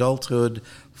to adulthood,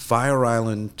 Fire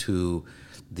Island to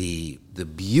the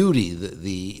beauty,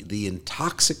 the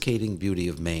intoxicating beauty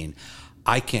of Maine,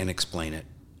 I can't explain it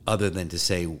other than to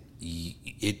say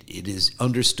it is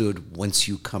understood once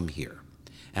you come here.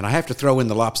 And I have to throw in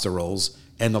the lobster rolls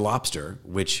and the lobster,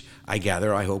 which I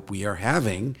hope we are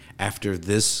having after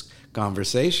this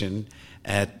conversation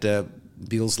at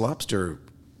Beals Lobster.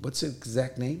 What's the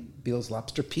exact name? Beals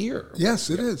Lobster Pier. Yes,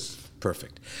 it is.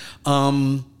 Perfect.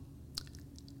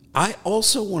 I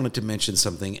also wanted to mention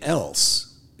something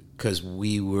else because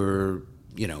we're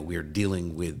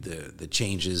dealing with the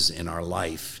changes in our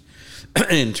life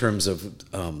in terms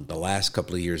of the last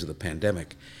couple of years of the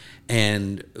pandemic.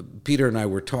 And Peter and I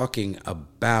were talking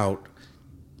about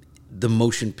the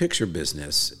motion picture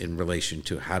business in relation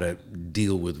to how to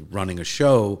deal with running a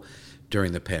show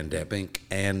during the pandemic.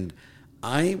 And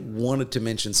I wanted to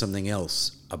mention something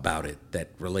else about it that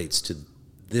relates to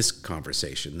this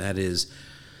conversation. That is,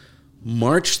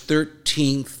 March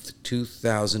 13th,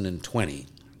 2020,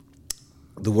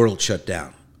 the world shut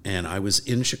down. And I was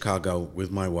in Chicago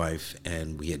with my wife,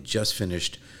 and we had just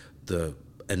finished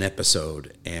an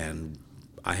episode, and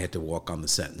I had to walk on the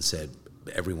set and said,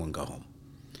 everyone go home.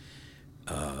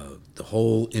 The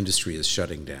whole industry is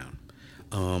shutting down.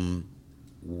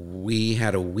 We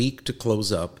had a week to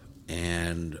close up,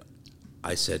 and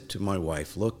I said to my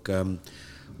wife, look,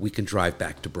 we can drive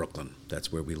back to Brooklyn.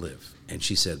 That's where we live. And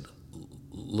she said,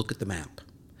 look at the map.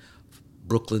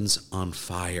 Brooklyn's on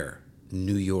fire.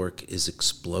 New York is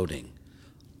exploding.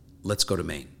 Let's go to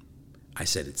Maine. I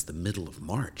said, it's the middle of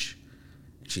March.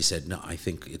 She said, no, I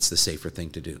think it's the safer thing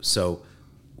to do. So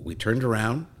we turned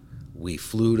around. We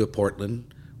flew to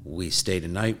Portland. We stayed a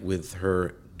night with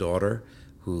her daughter,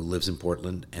 who lives in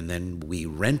Portland, and then we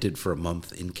rented for a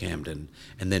month in Camden,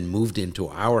 and then moved into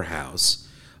our house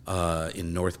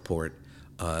in Northport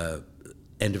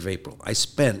end of April. I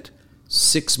spent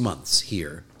 6 months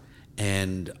here,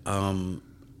 and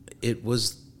it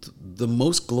was the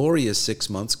most glorious 6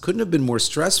 months. Couldn't have been more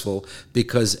stressful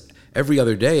because every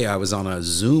other day I was on a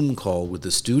Zoom call with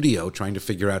the studio trying to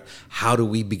figure out how do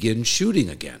we begin shooting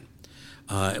again.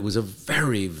 It was a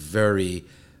very, very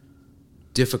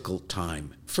difficult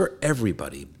time for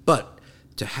everybody, but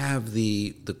to have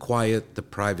the quiet, the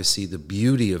privacy, the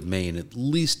beauty of Maine, at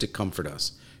least to comfort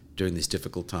us during these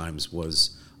difficult times,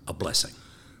 was a blessing.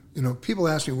 You know, people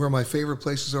ask me where my favorite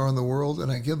places are in the world, and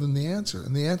I give them the answer.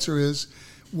 And the answer is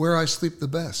where I sleep the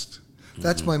best.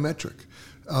 That's my metric.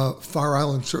 Fire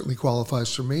Island certainly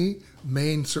qualifies for me.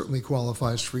 Maine certainly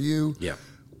qualifies for you. Yeah.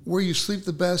 Where you sleep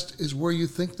the best is where you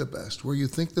think the best. Where you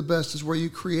think the best is where you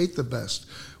create the best.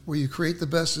 Where you create the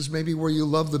best is maybe where you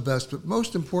love the best. But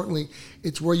most importantly,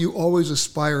 it's where you always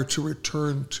aspire to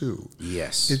return to.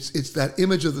 Yes. It's that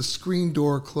image of the screen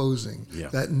door closing,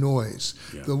 that noise,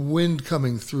 the wind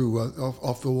coming through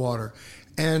off the water.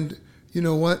 And you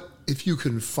know what? If you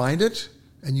can find it,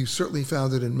 and you certainly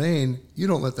found it in Maine, you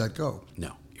don't let that go.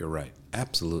 No, you're right.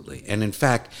 Absolutely. And in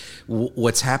fact,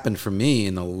 what's happened for me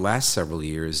in the last several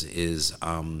years is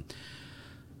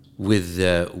with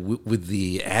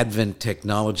the advent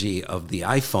technology of the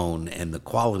iPhone and the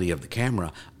quality of the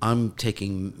camera, I'm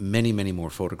taking many, many more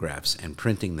photographs and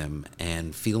printing them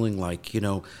and feeling like,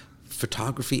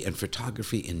 photography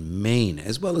in Maine,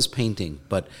 as well as painting,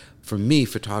 but for me,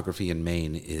 photography in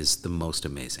Maine is the most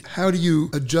amazing. How do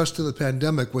you adjust to the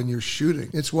pandemic when you're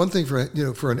shooting? It's one thing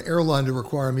for an airline to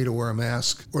require me to wear a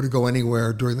mask or to go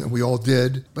anywhere we all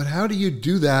did. But how do you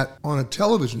do that on a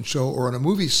television show or on a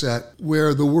movie set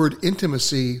where the word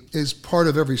intimacy is part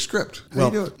of every script?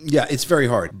 How do you do it? Yeah, it's very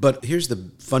hard. But here's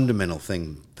the fundamental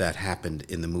thing that happened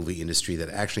in the movie industry that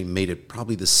actually made it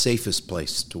probably the safest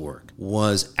place to work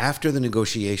was after the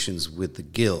negotiations with the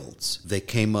guilds, they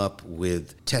came up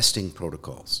with testing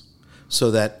protocols.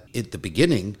 So that at the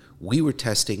beginning, we were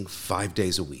testing 5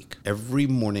 days a week. Every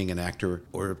morning, an actor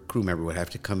or a crew member would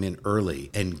have to come in early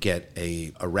and get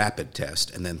a rapid test,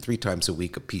 and then 3 times a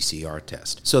week, a PCR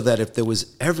test. So that if there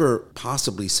was ever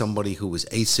possibly somebody who was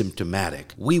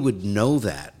asymptomatic, we would know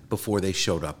that before they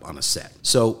showed up on a set.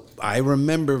 So I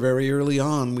remember very early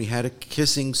on, we had a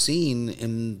kissing scene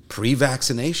in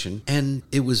pre-vaccination, and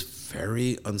it was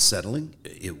very unsettling.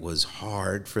 It was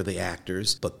hard for the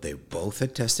actors, but they both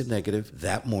had tested negative.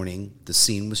 That morning, the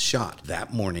scene was shot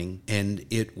that morning, and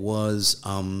it was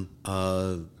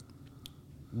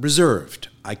reserved.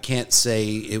 I can't say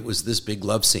it was this big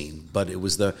love scene, but it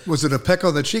was the... Was it a peck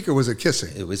on the cheek or was it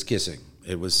kissing? It was kissing.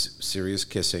 It was serious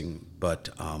kissing, but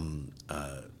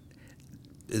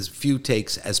as few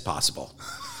takes as possible.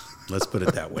 Let's put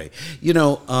it that way.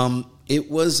 It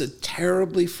was a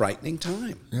terribly frightening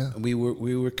time. Yeah. We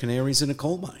were canaries in a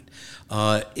coal mine.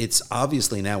 It's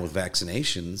obviously now with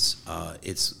vaccinations,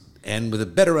 and with a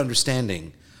better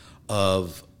understanding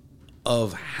of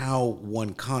how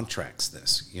one contracts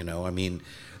this.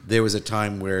 There was a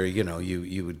time where,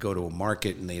 you would go to a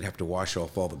market and they'd have to wash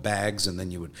off all the bags, and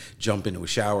then you would jump into a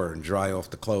shower and dry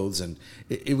off the clothes. And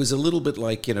it was a little bit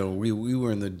like, we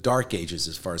were in the dark ages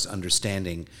as far as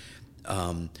understanding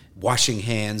washing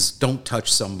hands, don't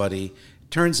touch somebody.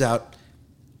 Turns out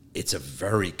it's a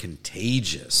very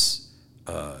contagious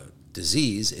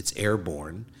disease. It's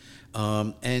airborne,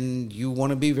 and you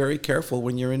want to be very careful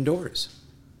when you're indoors.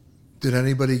 Did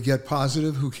anybody get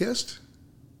positive who kissed?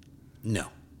 No.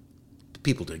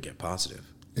 People did get positive.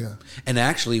 Yeah. And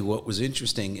actually what was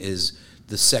interesting is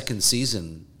the second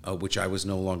season, which I was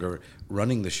no longer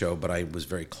running the show, but I was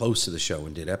very close to the show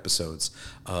and did episodes,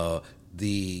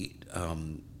 the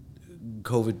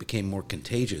COVID became more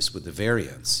contagious with the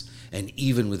variants. And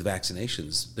even with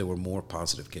vaccinations, there were more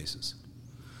positive cases.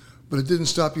 But it didn't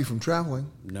stop you from traveling.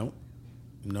 No.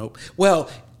 Well,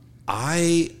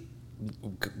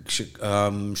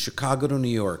 Chicago to New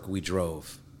York, we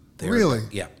drove. There. Really?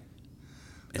 Yeah.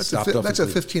 That's a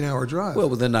 15-hour drive. Well,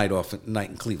 with a night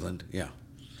in Cleveland, yeah.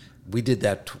 We did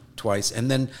that twice.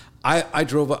 And then I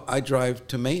drive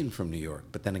to Maine from New York.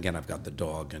 But then again, I've got the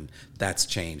dog, and that's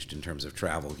changed in terms of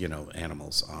travel,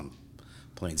 animals on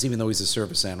planes. Even though he's a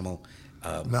service animal.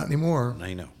 Not anymore.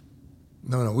 I know.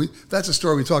 No. That's a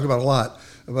story we talk about a lot,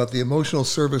 about the emotional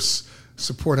service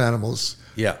support animals.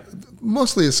 Yeah.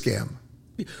 Mostly a scam.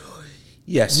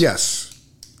 Yes.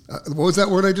 What was that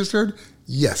word I just heard?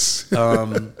 Yes.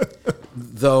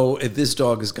 Though this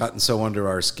dog has gotten so under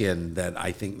our skin that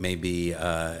I think maybe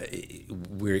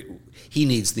he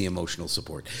needs the emotional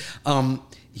support. I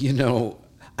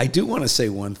do want to say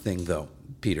one thing, though,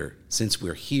 Peter, since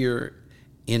we're here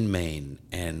in Maine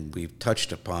and we've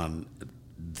touched upon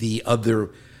the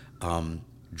other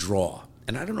draw,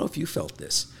 and I don't know if you felt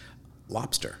this,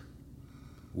 lobster.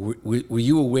 Were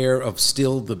you aware of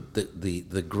still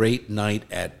the great night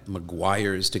at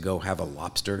McGuire's to go have a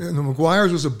lobster? And the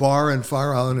McGuire's was a bar in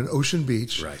Fire Island in Ocean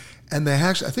Beach. Right. And they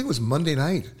actually, I think it was Monday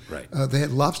night. Right. They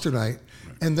had lobster night.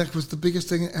 Right. And that was the biggest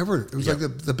thing ever. It was like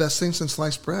the best thing since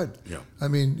sliced bread. Yeah. I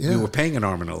mean, yeah. We were paying an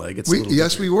arm and a leg.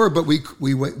 Yes, we were, but we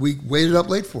waited up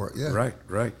late for it. Yeah.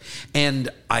 Right. And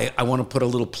I want to put a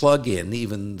little plug in,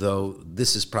 even though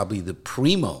this is probably the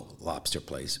primo lobster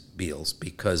place, Beals,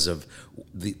 because of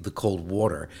the cold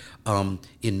water.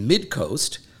 In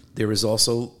Mid-Coast, there is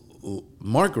also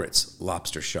Margaret's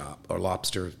Lobster Shop, or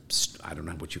lobster, I don't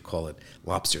know what you call it,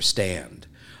 lobster stand.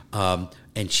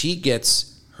 And she gets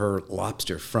her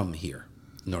lobster from here,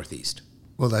 Northeast.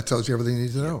 Well, that tells you everything you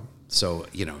need to know. So,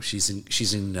 she's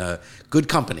in good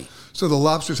company. So the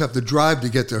lobsters have to drive to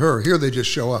get to her. Here they just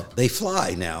show up. They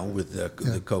fly now with the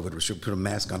COVID. We should put a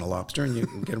mask on a lobster and you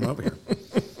can get them over here.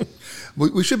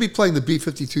 We should be playing the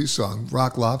B-52 song,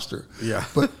 Rock Lobster. Yeah.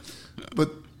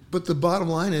 But the bottom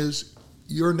line is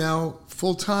you're now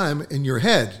full-time in your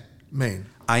head, Maine.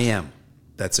 I am.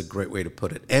 That's a great way to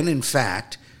put it. And in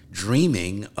fact,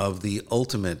 dreaming of the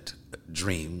ultimate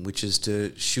dream, which is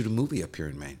to shoot a movie up here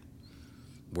in Maine.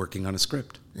 Working on a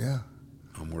script. Yeah.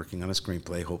 I'm working on a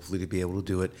screenplay, hopefully to be able to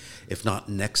do it, if not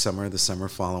next summer, the summer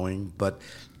following, but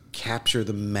capture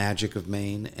the magic of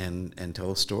Maine and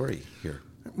tell a story here.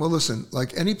 Well, listen,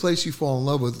 like any place you fall in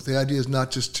love with, the idea is not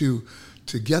just to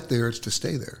get there, it's to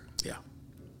stay there. Yeah,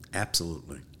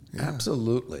 absolutely. Yeah.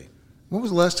 Absolutely. When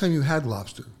was the last time you had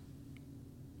lobster?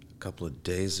 A couple of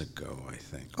days ago, I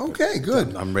think. Okay,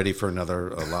 good. I'm ready for another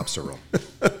lobster roll.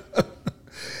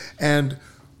 And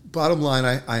bottom line,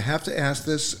 I have to ask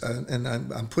this, and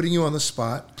I'm putting you on the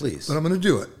spot. Please. But I'm going to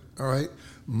do it, all right?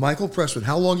 Michael Pressman,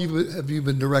 how long have you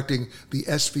been directing the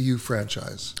SVU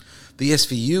franchise? The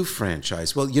SVU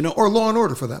franchise, well, Or Law and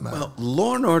Order, for that matter. Well,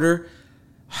 Law and Order,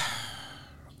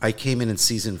 I came in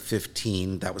season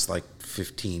 15. That was like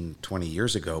 15, 20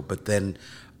 years ago. But then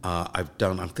I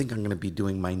think I'm going to be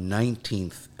doing my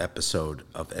 19th episode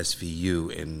of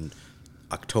SVU in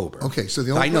October. Okay, so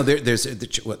the only... I know there's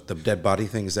the dead body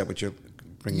thing. Is that what you're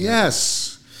bringing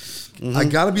Yes. Mm-hmm. I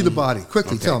got to be the body.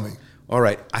 Quickly, Okay. tell me. All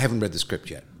right, I haven't read the script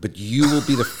yet, but you will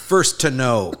be the first to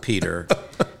know, Peter.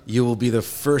 You will be the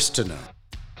first to know.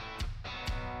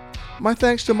 My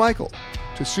thanks to Michael,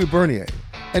 to Sue Bernier,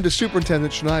 and to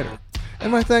Superintendent Schneider.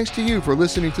 And my thanks to you for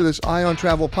listening to this Eye on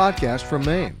Travel podcast from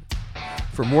Maine.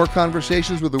 For more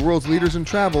conversations with the world's leaders in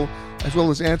travel, as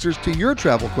well as answers to your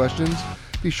travel questions,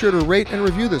 be sure to rate and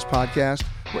review this podcast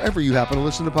wherever you happen to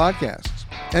listen to podcasts.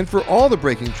 And for all the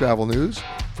breaking travel news,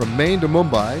 from Maine to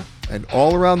Mumbai and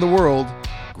all around the world,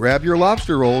 grab your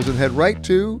lobster rolls and head right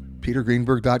to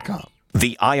petergreenberg.com.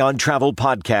 The Eye on Travel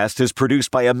podcast is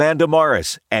produced by Amanda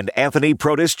Morris and Anthony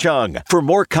Protis Chung. For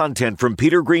more content from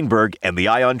Peter Greenberg and the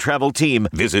Eye on Travel team,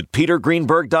 visit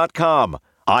petergreenberg.com.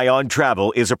 Eye on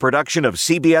Travel is a production of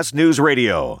CBS News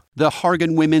Radio. The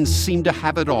Hargan women seem to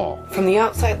have it all. From the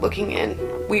outside looking in,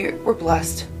 we're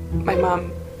blessed. My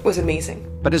mom was amazing.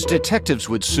 But as detectives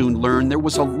would soon learn, there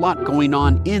was a lot going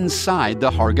on inside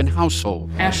the Hargan household.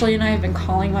 Ashley and I have been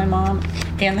calling my mom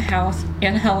and the house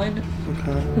and Helen.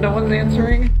 Okay. No one's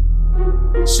answering.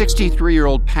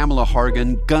 63-year-old Pamela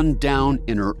Hargan gunned down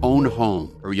in her own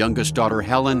home. Her youngest daughter,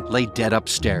 Helen, lay dead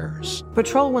upstairs.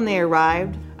 Patrol, when they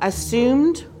arrived,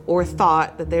 assumed or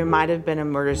thought that there might have been a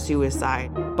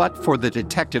murder-suicide. But for the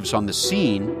detectives on the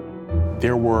scene,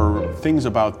 there were things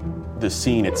about the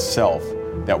scene itself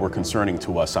that were concerning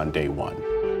to us on day one.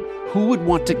 Who would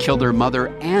want to kill their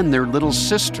mother and their little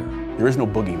sister? There is no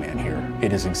boogeyman here.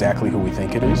 It is exactly who we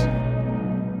think it is.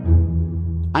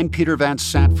 I'm Peter Van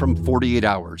Sant from 48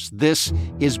 Hours. This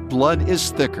is Blood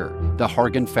is Thicker, the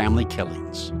Hargan Family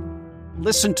Killings.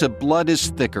 Listen to Blood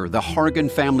is Thicker, the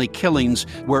Hargan Family Killings,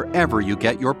 wherever you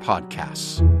get your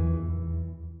podcasts.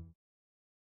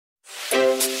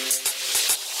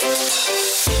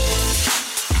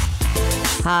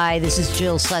 Hi, this is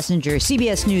Jill Schlesinger,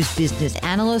 CBS News business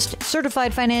analyst,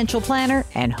 certified financial planner,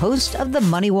 and host of the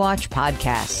Money Watch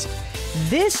podcast.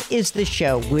 This is the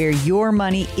show where your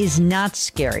money is not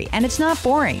scary and it's not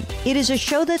boring. It is a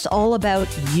show that's all about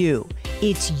you.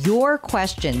 It's your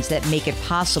questions that make it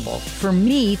possible for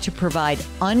me to provide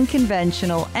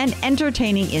unconventional and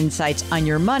entertaining insights on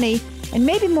your money and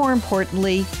maybe more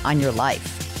importantly, on your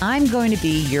life. I'm going to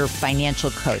be your financial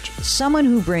coach, someone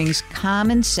who brings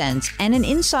common sense and an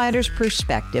insider's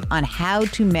perspective on how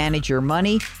to manage your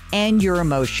money and your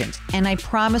emotions. And I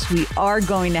promise we are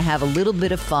going to have a little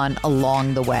bit of fun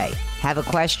along the way. Have a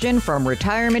question from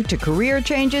retirement to career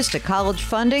changes to college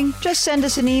funding? Just send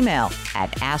us an email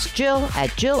at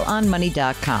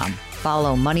askjill@jillonmoney.com.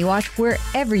 Follow Money Watch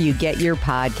wherever you get your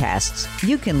podcasts.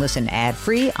 You can listen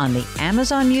ad-free on the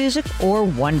Amazon Music or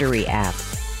Wondery app.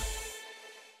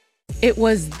 It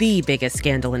was the biggest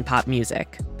scandal in pop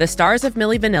music. The stars of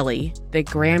Milli Vanilli, the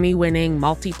Grammy-winning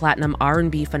multi-platinum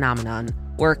R&B phenomenon,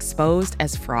 were exposed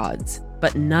as frauds.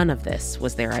 But none of this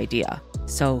was their idea.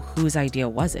 So whose idea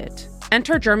was it?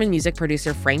 Enter German music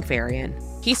producer Frank Farian.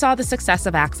 He saw the success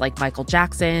of acts like Michael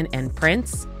Jackson and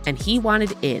Prince, and he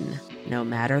wanted in, no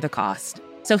matter the cost.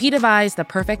 So he devised the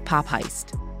perfect pop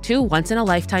heist. Two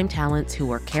once-in-a-lifetime talents who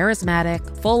were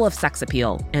charismatic, full of sex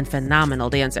appeal, and phenomenal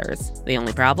dancers. The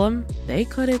only problem? They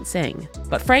couldn't sing.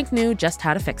 But Frank knew just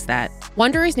how to fix that.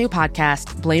 Wondery's new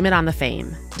podcast, Blame It on the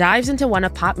Fame, dives into one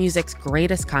of pop music's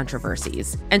greatest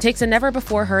controversies and takes a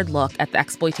never-before-heard look at the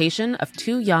exploitation of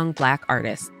two young Black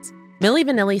artists. Milli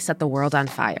Vanilli set the world on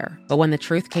fire, but when the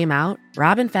truth came out,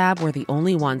 Rob and Fab were the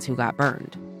only ones who got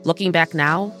burned. Looking back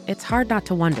now, it's hard not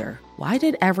to wonder, why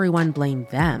did everyone blame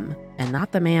them and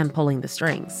not the man pulling the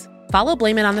strings? Follow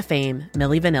Blame It on the Fame,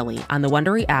 Milli Vanilli, on the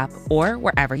Wondery app or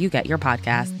wherever you get your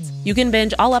podcasts. You can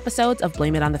binge all episodes of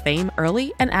Blame It on the Fame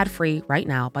early and ad-free right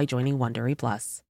now by joining Wondery Plus.